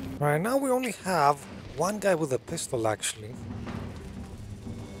 Right, now we only have one guy with a pistol, actually.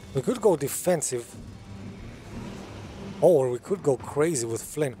 We could go defensive. Or we could go crazy with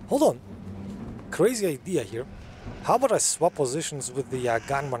flame. Hold on. Crazy idea here. How about I swap positions with the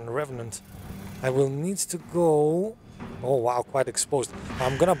gunman Revenant? I will need to go... Oh wow, quite exposed.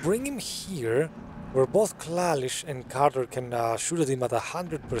 I'm gonna bring him here, where both Clalish and Carter can shoot at him at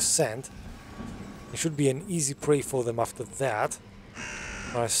 100%. It should be an easy prey for them after that.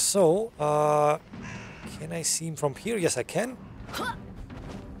 So, can I see him from here? Yes, I can.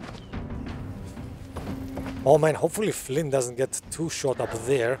 Oh man, hopefully Flynn doesn't get too shot up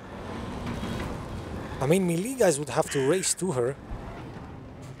there. I mean, melee guys would have to race to her.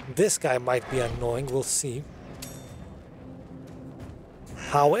 This guy might be annoying, we'll see.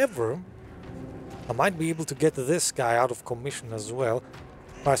 However, I might be able to get this guy out of commission as well.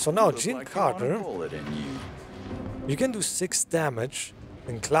 Alright, so now Jin Carter, you can do 6 damage,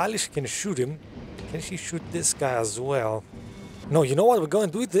 and Clalish can shoot him. Can she shoot this guy as well? No, you know what? We're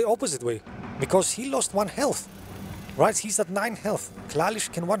going to do it the opposite way. Because he lost 1 health. Right, he's at 9 health. Clalish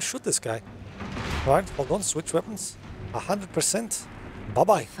can one-shoot this guy. Alright, hold on, switch weapons. 100%.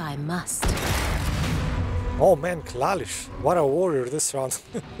 Bye-bye. If I must. Oh man, Clalish. What a warrior this round.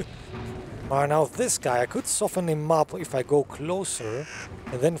 Alright, now this guy, I could soften him up if I go closer.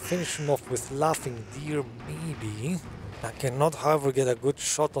 And then finish him off with Laughing Deer, maybe. I cannot, however, get a good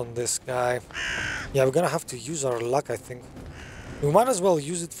shot on this guy. Yeah, we're gonna have to use our luck, I think. We might as well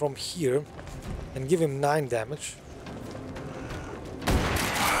use it from here and give him 9 damage.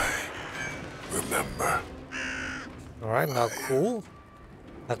 Remember. Alright, now cool.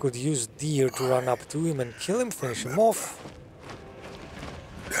 I could use deer to run up to him and kill him, finish him off.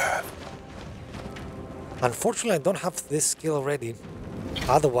 Unfortunately, I don't have this skill ready.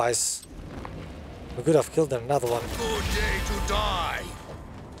 Otherwise, we could have killed another one. Good day to die.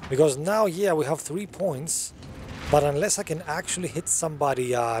 Because now, yeah, we have 3 points. But unless I can actually hit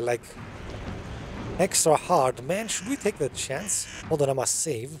somebody, like, extra hard, man, should we take the chance? Hold on, I must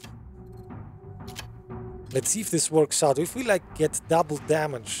save. Let's see if this works out. If we, like, get double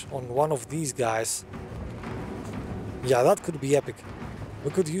damage on one of these guys, yeah, that could be epic.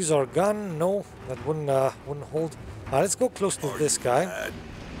 We could use our gun. No, that wouldn't hold. Let's go close to this guy.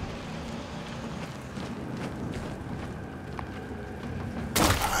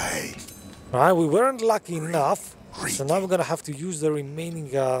 Alright, we weren't lucky enough, so now we're gonna have to use the remaining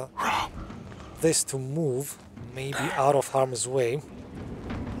this to move, maybe out of harm's way.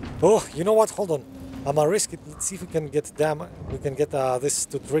 Oh, you know what? Hold on. I'm gonna risk it. Let's see if we can get this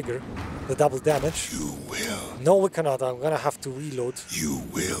to trigger the double damage. You will. No, we cannot. I'm gonna have to reload. You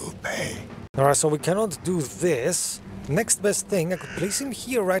will pay. Alright, so we cannot do this. Next best thing, I could place him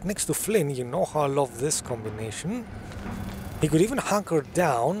here right next to Flynn. You know how I love this combination. He could even hunker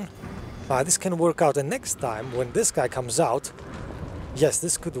down. This can work out. And next time, when this guy comes out, yes,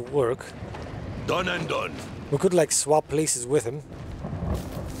 this could work. Done and done. We could, like, swap places with him.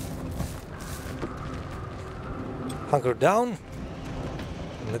 Hunker down.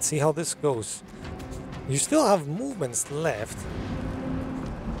 Let's see how this goes. You still have movements left.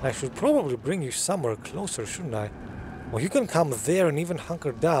 I should probably bring you somewhere closer, shouldn't I? Well, you can come there and even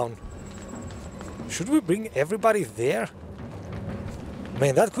hunker down. Should we bring everybody there?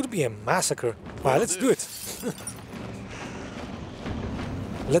 Man, that could be a massacre. Alright, let's do it.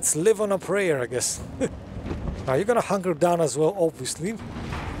 Let's live on a prayer, I guess. Now you're gonna hunker down as well, obviously.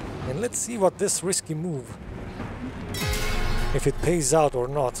 And let's see what this risky move, if it pays out or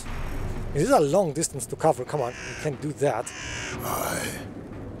not. It is a long distance to cover. Come on, you can do that.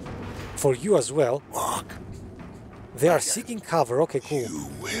 For you as well. Walk. They are seeking cover. Okay, cool. You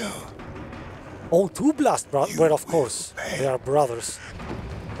will. Oh, 2 blast breath, of course. They are brothers.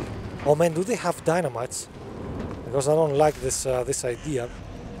 Oh man, do they have dynamites? Because I don't like this this idea.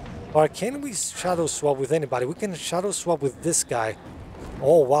 Or can we shadow swap with anybody? We can shadow swap with this guy.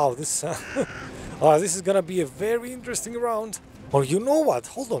 Oh wow, this this is gonna be a very interesting round. Or you know what?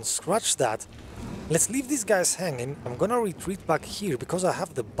 Hold on, scratch that. Let's leave these guys hanging. I'm gonna retreat back here because I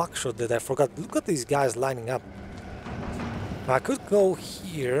have the buckshot that I forgot. Look at these guys lining up. I could go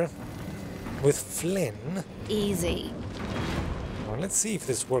here with Flynn. Easy. Well, let's see if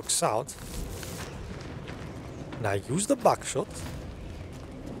this works out. Now use the buckshot.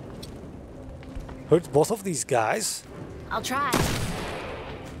 Hurt both of these guys. I'll try.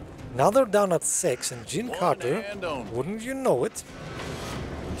 Now they're down at 6, and Jin Carter, wouldn't you know it,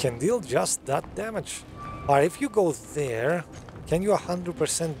 can deal just that damage. Alright, if you go there, can you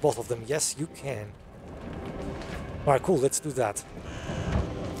 100% both of them? Yes, you can. Alright, cool, let's do that.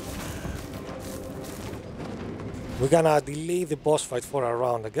 We're gonna delay the boss fight for a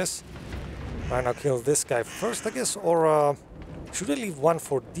round, I guess. Alright, now kill this guy first, I guess, or should I leave one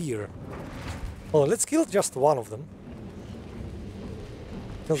for deer? Oh, let's kill just one of them.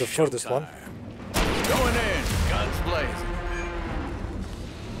 Kill the furthest one. Going in, guns blazing.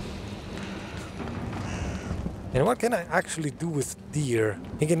 And what can I actually do with deer?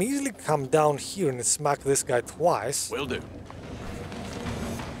 He can easily come down here and smack this guy twice. Will do.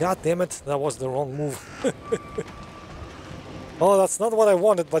 God damn it, that was the wrong move. Oh, that's not what I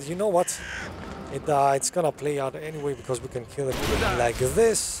wanted, but you know what? It's gonna play out anyway because we can kill him like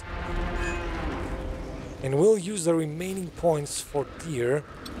this. And we'll use the remaining points for deer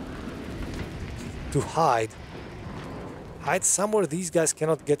to hide. Hide somewhere these guys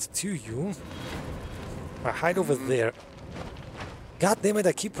cannot get to you. I hide over there. God damn it,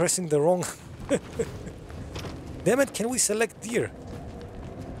 I keep pressing the wrong... Damn it, can we select deer?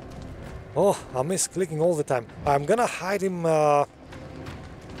 Oh, I miss clicking all the time. I'm gonna hide him...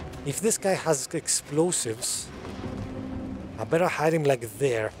 If this guy has explosives, I better hide him like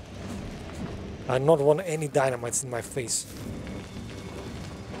there. I not want any dynamites in my face.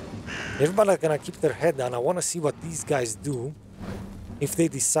 Everybody's gonna keep their head down. I want to see what these guys do. If they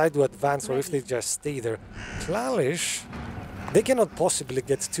decide to advance or if they just stay there. Clalish, they cannot possibly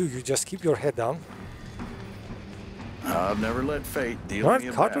get to you. Just keep your head down. I've never let fate deal Alright, me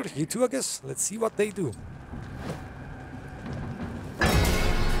a Carter, bad. you too, I guess. Let's see what they do.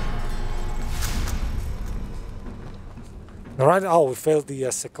 Alright, oh, we failed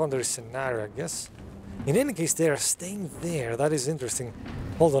the secondary scenario, I guess. In any case, they are staying there. That is interesting.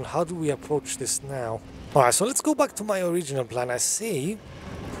 Hold on, how do we approach this now? Alright, so let's go back to my original plan. I say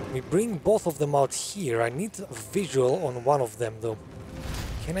We bring both of them out here. I need a visual on one of them though.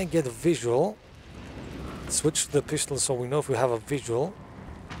 Can I get a visual? Switch to the pistol so we know if we have a visual.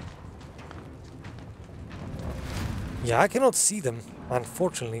 Yeah, I cannot see them,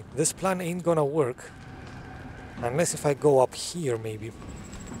 unfortunately. This plan ain't gonna work. Unless if I go up here, maybe.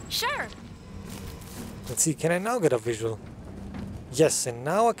 Sure. Let's see, can I now get a visual? Yes, and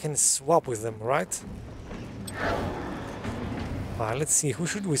now I can swap with them, right? Let's see, who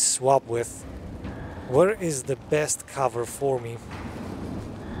should we swap with? Where is the best cover for me?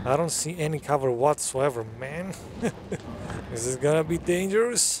 I don't see any cover whatsoever, man. This is gonna be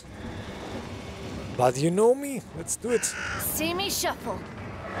dangerous. But you know me, let's do it. See me shuffle.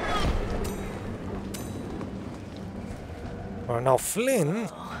 Alright, now Flynn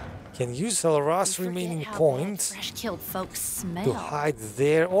can use her last remaining point Fresh killed folks smell. to hide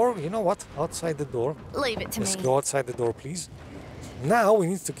there, or you know what, outside the door. Leave it to Let's me. go outside the door, please. Now we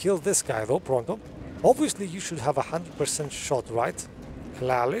need to kill this guy though, pronto. Obviously you should have 100% shot, right?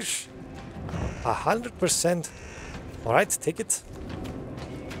 Clalish. 100%. Alright, take it.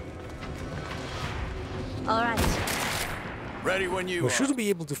 All right. Ready when you We are. should be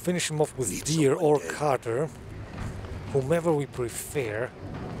able to finish him off with Need Deer someone or dead. Carter. Whomever we prefer.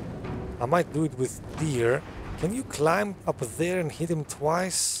 I might do it with Deer. Can you climb up there and hit him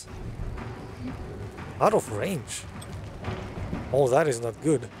twice? Out of range. Oh, that is not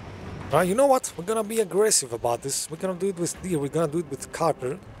good. You know what? We're gonna be aggressive about this. We're gonna do it with Deer. We're gonna do it with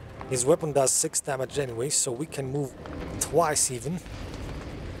Carter. His weapon does 6 damage anyway, so we can move twice even.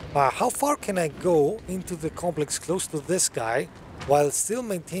 How far can I go into the complex close to this guy while still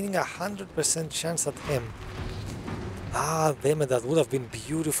maintaining 100% chance at him? Damn it, that would have been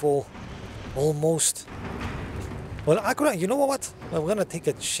beautiful. Almost. Well, I could, you know what? I'm gonna take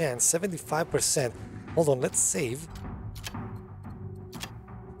a chance, 75%. Hold on, let's save.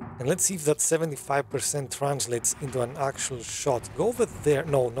 And let's see if that 75% translates into an actual shot. Go over there.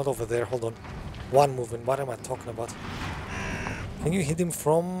 No, not over there. Hold on. One movement. What am I talking about? Can you hit him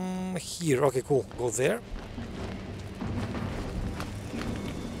from here? Okay, cool. Go there.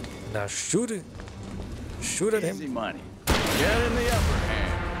 Now shoot it. Shoot at Easy him. money. Get in the upper hand.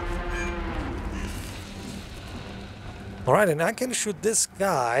 Alright, and I can shoot this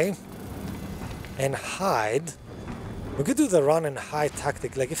guy and hide. We could do the run and hide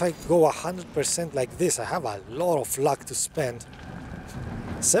tactic. Like if I go 100% like this, I have a lot of luck to spend.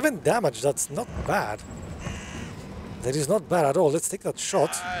 7 damage, that's not bad. That is not bad at all. Let's take that shot.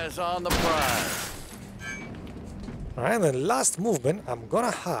 Eyes on the prize. Alright, and then last movement, I'm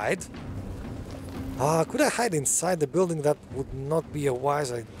gonna hide. Could I hide inside the building? That would not be a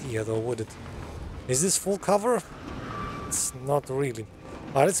wise idea though, would it? Is this full cover? It's not really.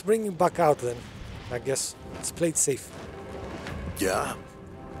 Alright, let's bring him back out then. I guess. Let's play it safe. Yeah?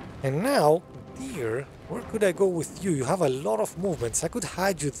 And now, Deer, where could I go with you? You have a lot of movements. I could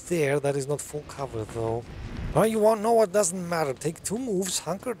hide you there. That is not full cover though. You won't know what doesn't matter. Take 2 moves,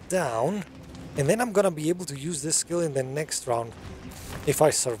 hunker down, and then I'm gonna be able to use this skill in the next round. If I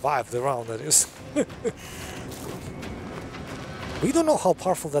survive the round, that is. We don't know how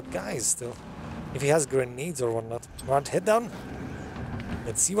powerful that guy is still. If he has grenades or whatnot. Alright, head down.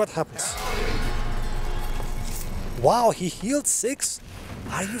 Let's see what happens. Wow, he healed 6?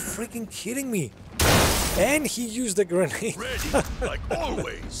 Are you freaking kidding me? And he used a grenade. Ready, like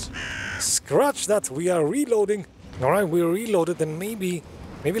always. Scratch that, we are reloading. Alright, we're reloaded and maybe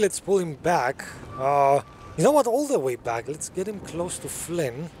let's pull him back. You know what, all the way back. Let's get him close to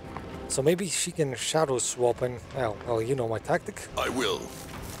Flynn. So maybe she can shadow swap and, well, you know my tactic. I will.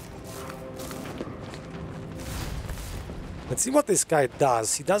 Let's see what this guy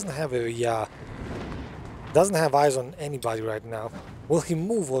does. He doesn't have doesn't have eyes on anybody right now. Will he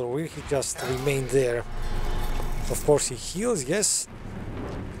move or will he just remain there? Of course he heals, yes.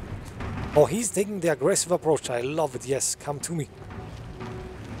 Oh, he's taking the aggressive approach. I love it, yes. Come to me.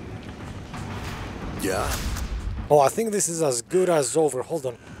 Yeah? Oh, I think this is as good as over. Hold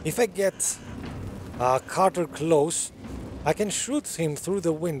on. If I get Carter close, I can shoot him through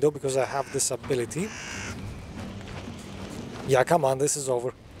the window because I have this ability. Yeah, come on, this is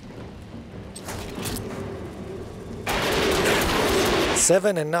over.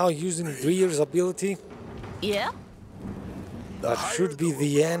 7, and now using Dreer's ability. Yeah? That should be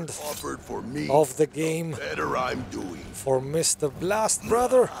the end Offered for me, of the game better I'm doing. for Mr. Blast,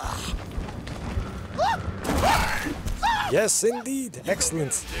 brother. Yes, indeed.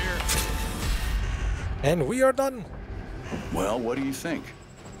 Excellent. And we are done. Well, what do you think?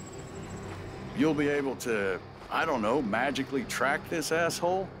 You'll be able to, I don't know, magically track this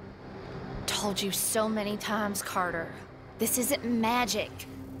asshole? Told you so many times, Carter. This isn't magic.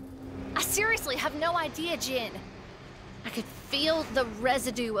 I seriously have no idea, Jin. I could feel the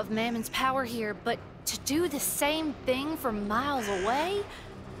residue of Mammon's power here, but to do the same thing from miles away?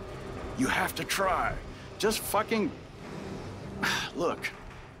 You have to try. Just fucking... Look,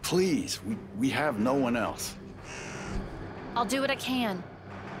 please, we have no one else. I'll do what I can.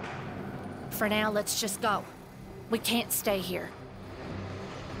 For now, let's just go. We can't stay here.